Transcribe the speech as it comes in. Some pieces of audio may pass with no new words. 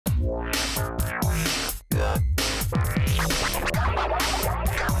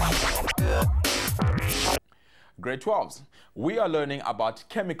Grade 12s, we are learning about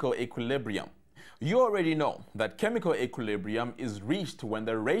chemical equilibrium. You already know that chemical equilibrium is reached when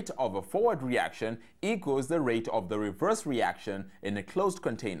the rate of a forward reaction equals the rate of the reverse reaction in a closed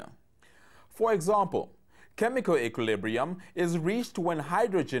container. For example, chemical equilibrium is reached when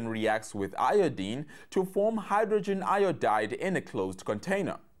hydrogen reacts with iodine to form hydrogen iodide in a closed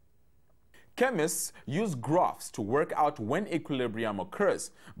container. Chemists use graphs to work out when equilibrium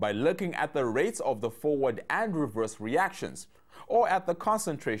occurs by looking at the rates of the forward and reverse reactions, or at the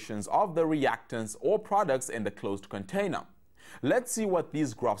concentrations of the reactants or products in the closed container. Let's see what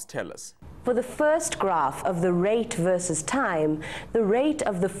these graphs tell us. For the first graph of the rate versus time, the rate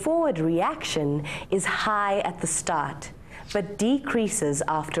of the forward reaction is high at the start, but decreases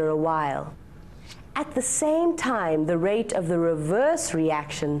after a while. At the same time, the rate of the reverse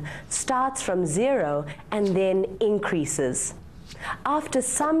reaction starts from 0 and then increases. After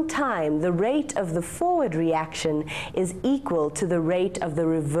some time, the rate of the forward reaction is equal to the rate of the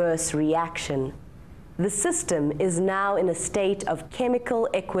reverse reaction. The system is now in a state of chemical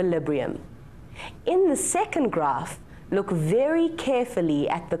equilibrium. In the second graph, look very carefully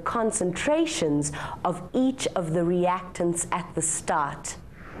at the concentrations of each of the reactants at the start.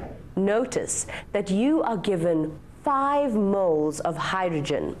 Notice that you are given 5 moles of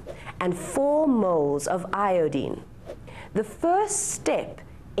hydrogen and 4 moles of iodine. The first step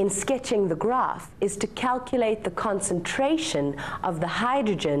in sketching the graph is to calculate the concentration of the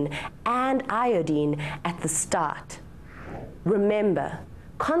hydrogen and iodine at the start. Remember,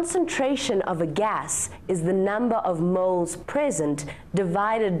 concentration of a gas is the number of moles present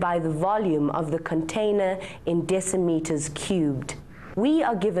divided by the volume of the container in decimeters cubed. We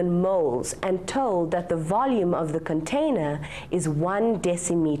are given moles and told that the volume of the container is 1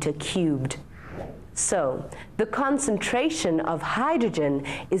 decimeter cubed. So, the concentration of hydrogen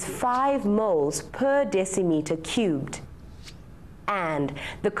is 5 moles per decimeter cubed. And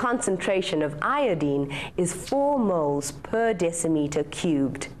the concentration of iodine is 4 moles per decimeter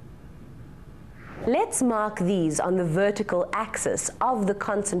cubed. Let's mark these on the vertical axis of the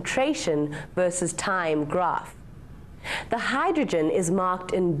concentration versus time graph. The hydrogen is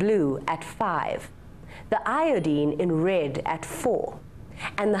marked in blue at 5, the iodine in red at 4,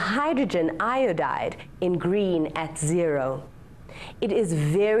 and the hydrogen iodide in green at 0. It is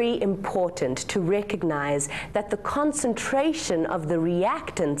very important to recognize that the concentration of the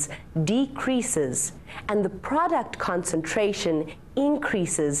reactants decreases and the product concentration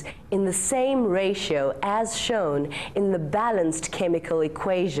increases in the same ratio as shown in the balanced chemical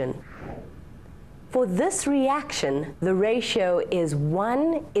equation. For this reaction, the ratio is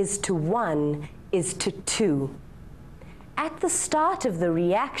 1:1:2. At the start of the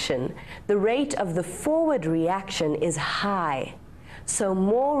reaction, the rate of the forward reaction is high, so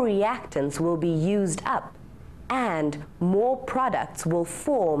more reactants will be used up and more products will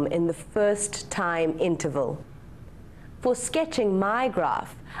form in the first time interval. For sketching my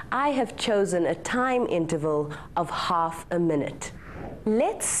graph, I have chosen a time interval of half a minute.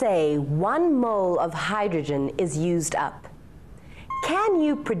 Let's say 1 mole of hydrogen is used up. Can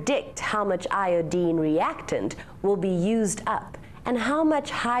you predict how much iodine reactant will be used up and how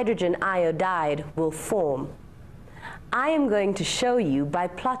much hydrogen iodide will form? I am going to show you by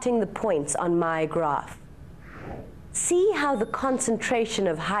plotting the points on my graph. See how the concentration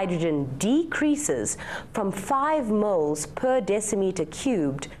of hydrogen decreases from 5 moles per decimeter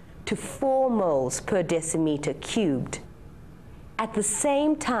cubed to 4 moles per decimeter cubed. At the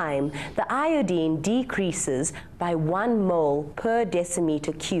same time, the iodine decreases by 1 mole per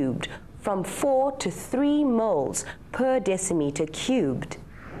decimeter cubed, from 4 to 3 moles per decimeter cubed.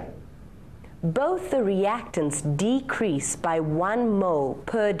 Both the reactants decrease by 1 mole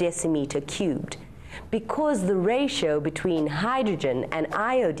per decimeter cubed, because the ratio between hydrogen and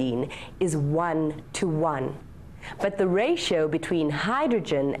iodine is 1:1. But the ratio between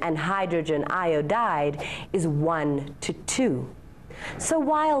hydrogen and hydrogen iodide is 1:2. So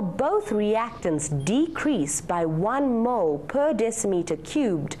while both reactants decrease by 1 mole per decimeter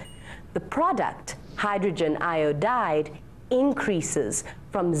cubed, the product, hydrogen iodide, increases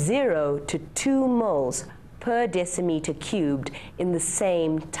from 0 to 2 moles per decimeter cubed in the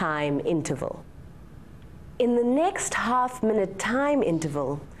same time interval. In the next half-minute time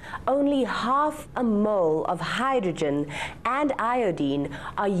interval, only half a mole of hydrogen and iodine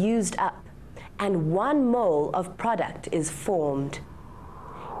are used up, and 1 mole of product is formed.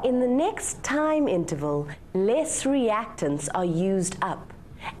 In the next time interval, less reactants are used up,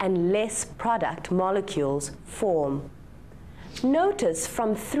 and less product molecules form. Notice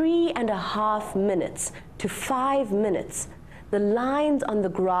from 3.5 minutes to 5 minutes, the lines on the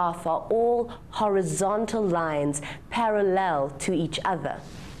graph are all horizontal lines parallel to each other.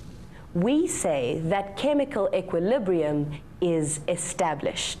 We say that chemical equilibrium is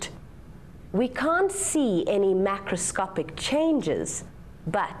established. We can't see any macroscopic changes,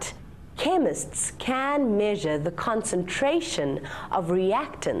 but chemists can measure the concentration of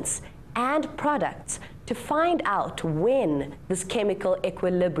reactants and products to find out when this chemical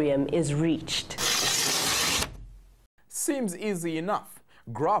equilibrium is reached. Seems easy enough.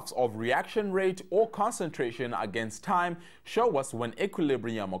 Graphs of reaction rate or concentration against time show us when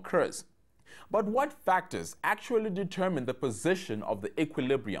equilibrium occurs. But what factors actually determine the position of the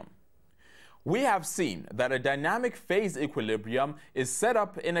equilibrium? We have seen that a dynamic phase equilibrium is set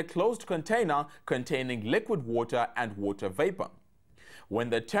up in a closed container containing liquid water and water vapor.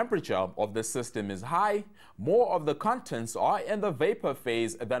 When the temperature of the system is high, more of the contents are in the vapor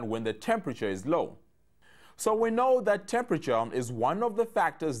phase than when the temperature is low. So we know that temperature is one of the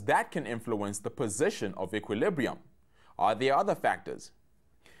factors that can influence the position of equilibrium. Are there other factors?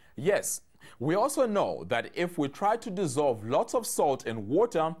 Yes. We also know that if we try to dissolve lots of salt in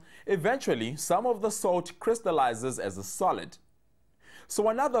water, eventually some of the salt crystallizes as a solid. So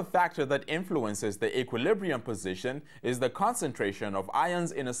another factor that influences the equilibrium position is the concentration of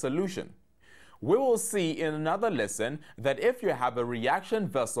ions in a solution. We will see in another lesson that if you have a reaction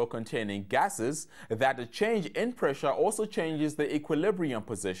vessel containing gases, that a change in pressure also changes the equilibrium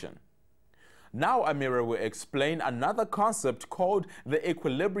position. Now Amira will explain another concept called the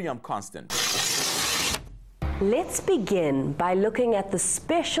equilibrium constant. Let's begin by looking at the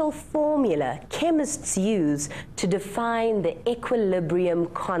special formula chemists use to define the equilibrium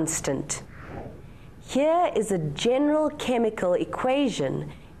constant. Here is a general chemical equation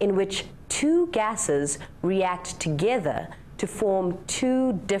in which two gases react together to form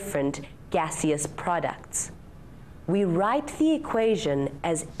two different gaseous products. We write the equation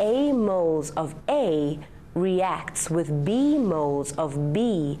as A moles of A reacts with B moles of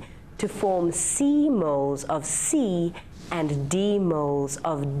B to form C moles of C and D moles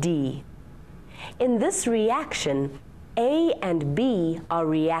of D. In this reaction, A and B are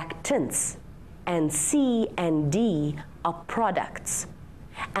reactants, and C and D are products.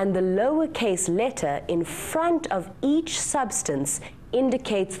 And the lowercase letter in front of each substance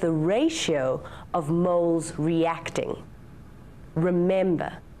indicates the ratio of moles reacting.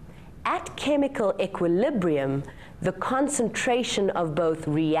 Remember, at chemical equilibrium, the concentration of both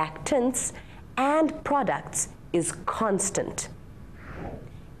reactants and products is constant.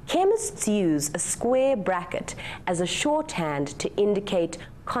 Chemists use a square bracket as a shorthand to indicate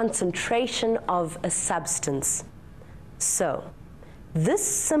concentration of a substance. So, this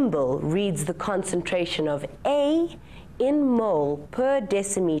symbol reads the concentration of A in mole per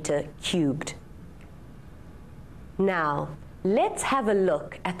decimeter cubed. Now, let's have a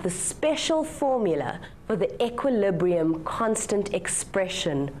look at the special formula for the equilibrium constant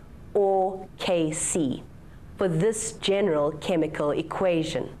expression, or Kc, for this general chemical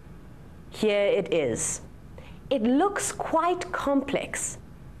equation. Here it is. It looks quite complex,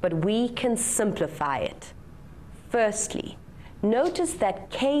 but we can simplify it. Firstly, notice that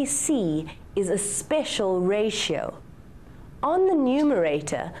Kc is a special ratio. On the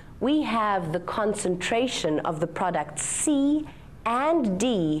numerator, we have the concentration of the products C and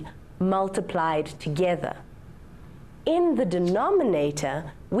D multiplied together. In the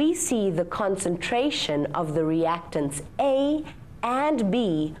denominator, we see the concentration of the reactants A and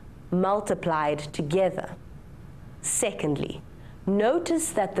B multiplied together. Secondly,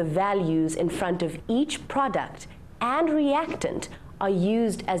 notice that the values in front of each product and reactant are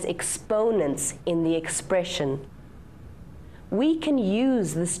used as exponents in the expression. We can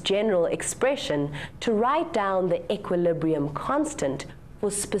use this general expression to write down the equilibrium constant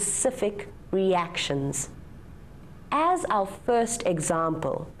for specific reactions. As our first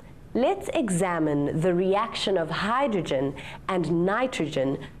example, let's examine the reaction of hydrogen and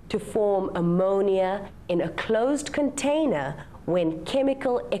nitrogen to form ammonia in a closed container when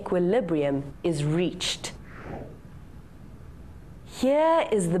chemical equilibrium is reached. Here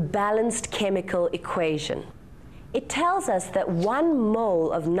is the balanced chemical equation. It tells us that 1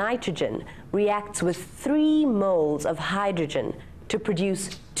 mole of nitrogen reacts with 3 moles of hydrogen to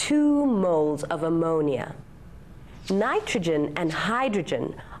produce 2 moles of ammonia. Nitrogen and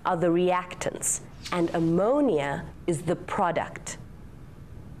hydrogen are the reactants, and ammonia is the product.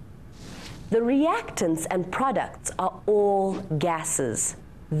 The reactants and products are all gases.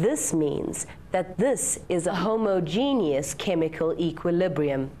 This means that this is a homogeneous chemical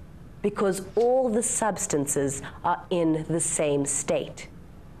equilibrium, because all the substances are in the same state.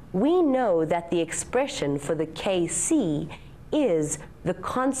 We know that the expression for the Kc is the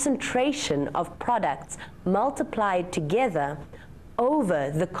concentration of products multiplied together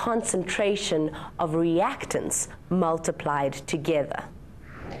over the concentration of reactants multiplied together.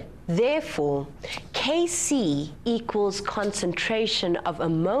 Therefore, Kc equals concentration of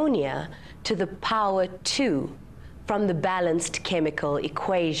ammonia to the power 2 from the balanced chemical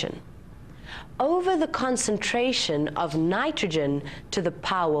equation over the concentration of nitrogen to the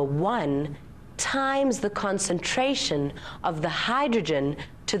power 1 times the concentration of the hydrogen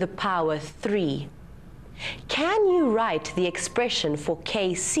to the power 3. Can you write the expression for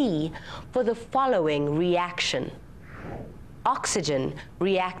Kc for the following reaction? Oxygen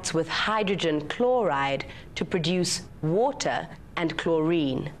reacts with hydrogen chloride to produce water and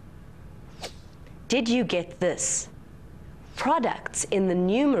chlorine. Did you get this? Products in the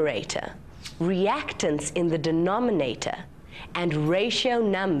numerator, reactants in the denominator, and ratio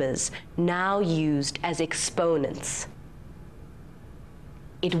numbers now used as exponents.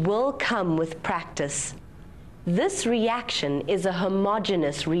 It will come with practice. This reaction is a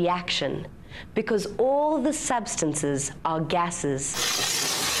homogeneous reaction because all the substances are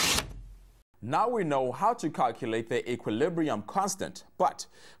gases. Now we know how to calculate the equilibrium constant, but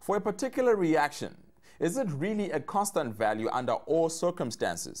for a particular reaction, is it really a constant value under all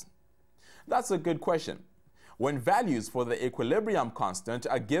circumstances? That's a good question. When values for the equilibrium constant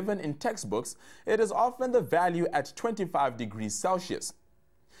are given in textbooks, it is often the value at 25 degrees Celsius.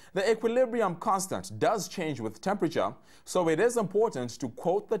 The equilibrium constant does change with temperature, so it is important to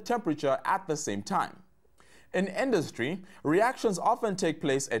quote the temperature at the same time. In industry, reactions often take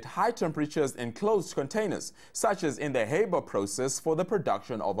place at high temperatures in closed containers, such as in the Haber process for the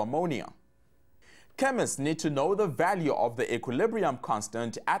production of ammonia. Chemists need to know the value of the equilibrium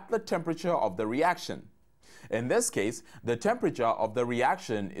constant at the temperature of the reaction. In this case, the temperature of the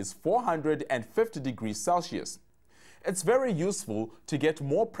reaction is 450 degrees Celsius. It's very useful to get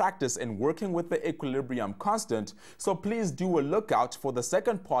more practice in working with the equilibrium constant, so please do a lookout for the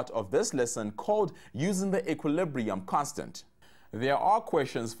second part of this lesson called Using the Equilibrium Constant. There are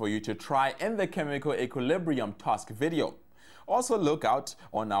questions for you to try in the chemical equilibrium task video. Also look out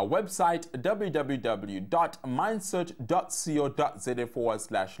on our website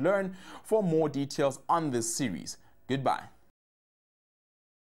www.mindsearch.co.za/learn for more details on this series. Goodbye.